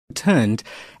returned,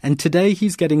 and today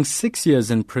he's getting 6 years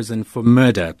in prison for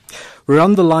murder. We're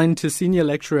on the line to senior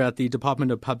lecturer at the Department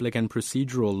of Public and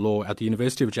Procedural Law at the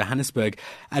University of Johannesburg,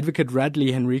 Advocate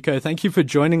Radley Henrico. Thank you for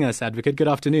joining us, Advocate. Good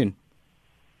afternoon.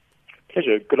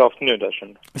 Pleasure. Good afternoon,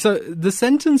 Dhashen. So the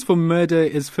sentence for murder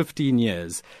is 15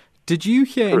 years. Did you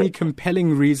hear any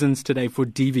compelling reasons today for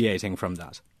deviating from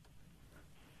that?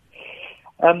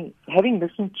 Having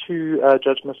listened to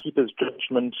Judge Masipa's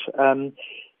judgment,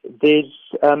 there's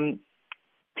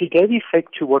he gave effect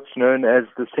to what's known as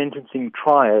the sentencing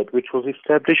triad, which was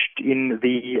established in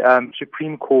the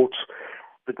Supreme Court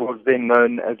that was then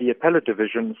known as the Appellate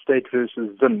Division, State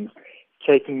versus Zim,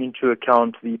 taking into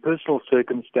account the personal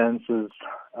circumstances,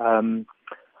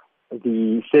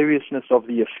 the seriousness of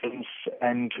the offence,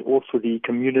 and also the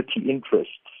community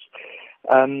interests.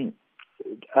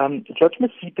 Judge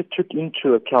Masipa took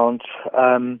into account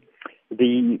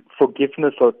the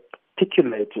forgiveness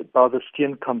articulated by the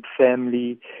Steenkamp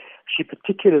family. She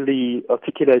particularly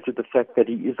articulated the fact that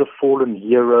he is a fallen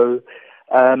hero,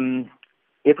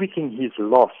 everything he's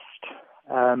lost,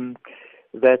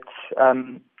 that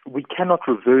we cannot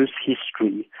reverse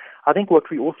history. I think what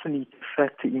we also need to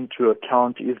factor into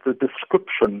account is the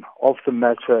description of the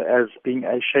matter as being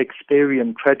a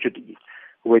Shakespearean tragedy,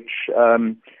 which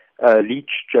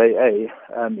Leach J.A.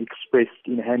 Expressed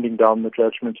in handing down the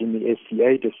judgment in the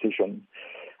SCA decision.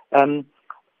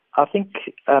 I think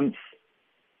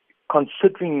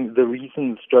considering the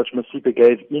reasons Judge Masipa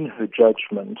gave in her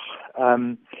judgment,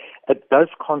 it does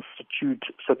constitute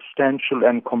substantial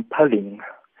and compelling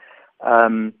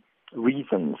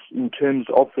reasons in terms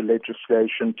of the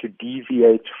legislation to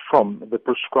deviate from the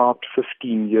prescribed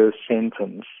 15-year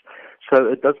sentence. So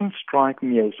it doesn't strike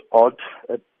me as odd.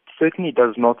 It certainly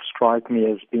does not strike me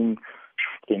as being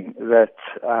shocking that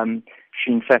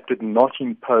she in fact did not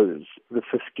impose the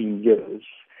 15 years.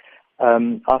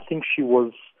 I think she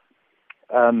was,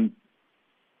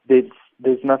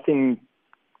 there's nothing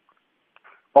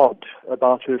odd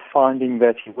about her finding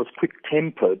that he was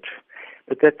quick-tempered,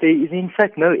 but that there is in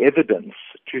fact no evidence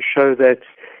to show that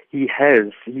he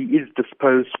is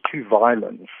disposed to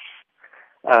violence,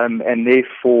 and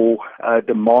therefore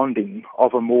demanding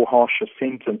of a more harsher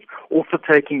sentence, also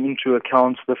taking into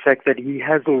account the fact that he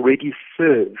has already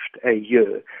served a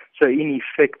year. So in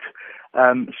effect,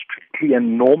 strictly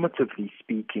and normatively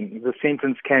speaking, the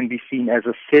sentence can be seen as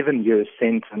a 7-year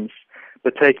sentence,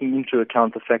 but taking into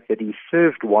account the fact that he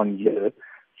served 1 year,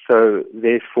 so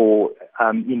therefore,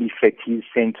 in effect, he's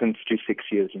sentenced to 6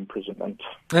 years imprisonment.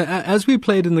 As we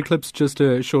played in the clips just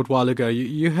a short while ago,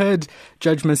 you heard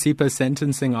Judge Masipa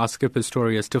sentencing Oscar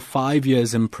Pistorius to 5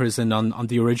 years in prison on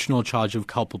the original charge of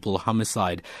culpable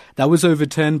homicide. That was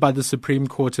overturned by the Supreme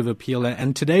Court of Appeal,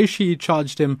 and today she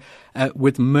charged him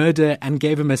with murder and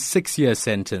gave him a 6-year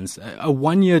sentence. A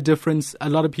 1-year difference. A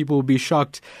lot of people will be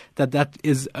shocked that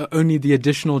is only the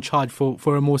additional charge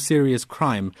for a more serious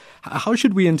crime. How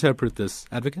should we interpret this,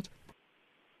 Advocate?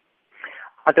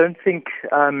 I don't think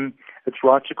it's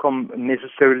right to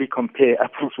necessarily compare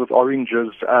apples with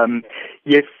oranges.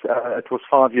 Yes, it was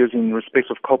 5 years in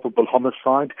respect of culpable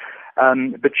homicide,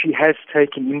 but she has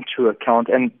taken into account,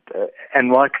 and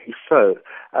rightly so,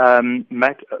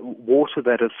 water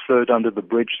that has flowed under the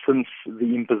bridge since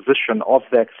the imposition of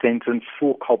that sentence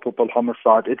for culpable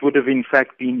homicide. It would have in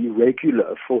fact been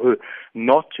irregular for her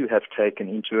not to have taken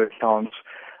into account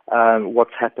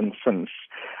what's happened since.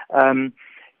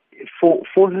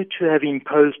 For her to have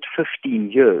imposed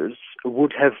 15 years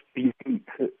would have been,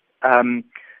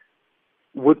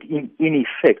 would in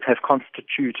effect have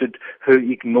constituted her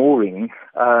ignoring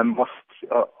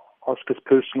Oscar's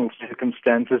personal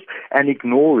circumstances and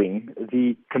ignoring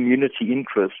the community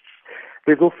interests.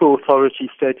 There's also authority,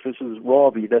 State versus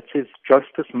Rabi, that says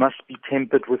justice must be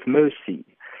tempered with mercy.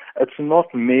 It's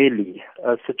not merely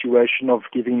a situation of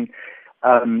giving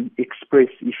express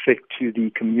effect to the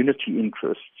community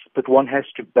interests, but one has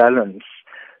to balance.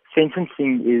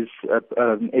 Sentencing is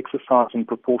an exercise in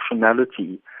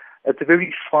proportionality. It's a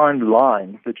very fine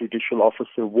line the judicial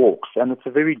officer walks, and it's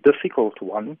a very difficult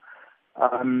one,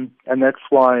 and that's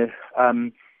why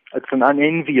it's an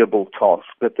unenviable task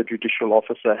that the judicial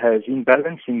officer has in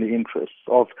balancing the interests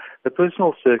of the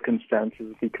personal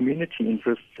circumstances, the community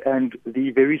interests, and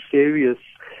the very serious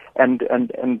and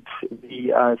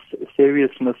the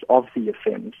seriousness of the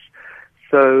offence.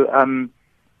 So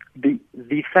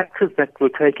the factors that were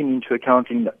taken into account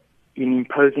in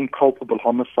imposing culpable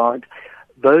homicide,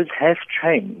 those have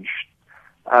changed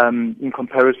in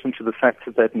comparison to the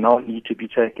factors that now need to be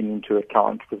taken into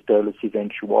account with dolus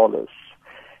eventualis.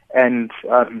 And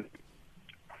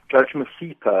Judge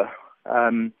Masipa,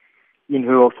 in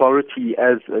her authority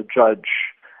as a judge,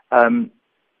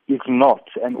 is not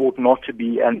and ought not to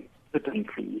be, and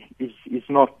evidently is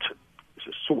not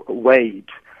weighed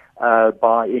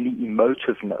by any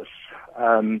emotiveness,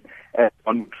 as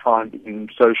one would find in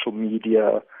social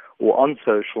media or on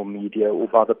social media or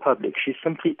by the public. She's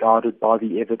simply guided by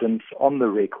the evidence on the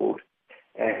record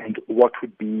and what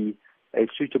would be a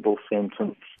suitable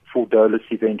sentence for dolus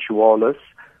eventualis,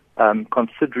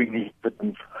 considering the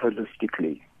evidence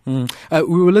holistically.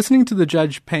 We were listening to the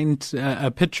judge paint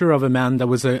a picture of a man that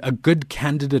was a good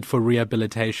candidate for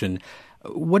rehabilitation.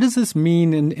 What does this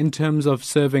mean in terms of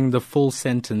serving the full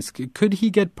sentence? Could he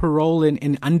get parole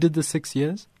in under the 6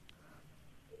 years?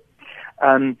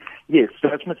 Yes,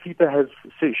 Judge Masipa has.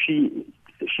 So she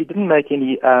didn't make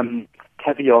any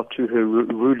caveat to her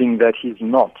ruling that he's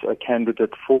not a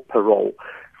candidate for parole.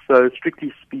 So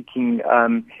strictly speaking,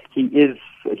 he is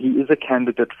a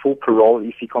candidate for parole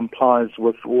if he complies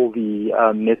with all the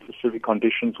necessary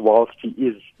conditions whilst he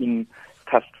is in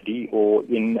custody or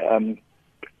in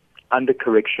under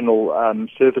correctional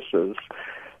services.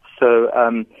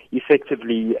 So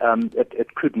effectively,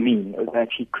 it could mean that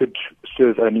he could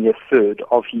serve only a third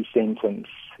of his sentence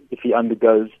if he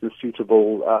undergoes the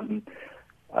suitable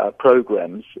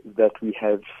programs that we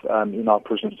have in our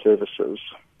prison services.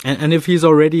 And if he's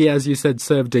already, as you said,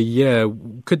 served a year,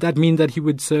 could that mean that he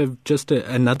would serve just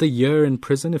another year in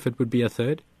prison if it would be a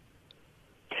third?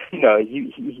 No,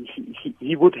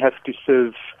 he would have to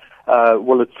serve,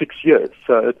 it's 6 years,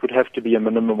 so it would have to be a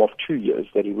minimum of 2 years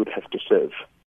that he would have to serve.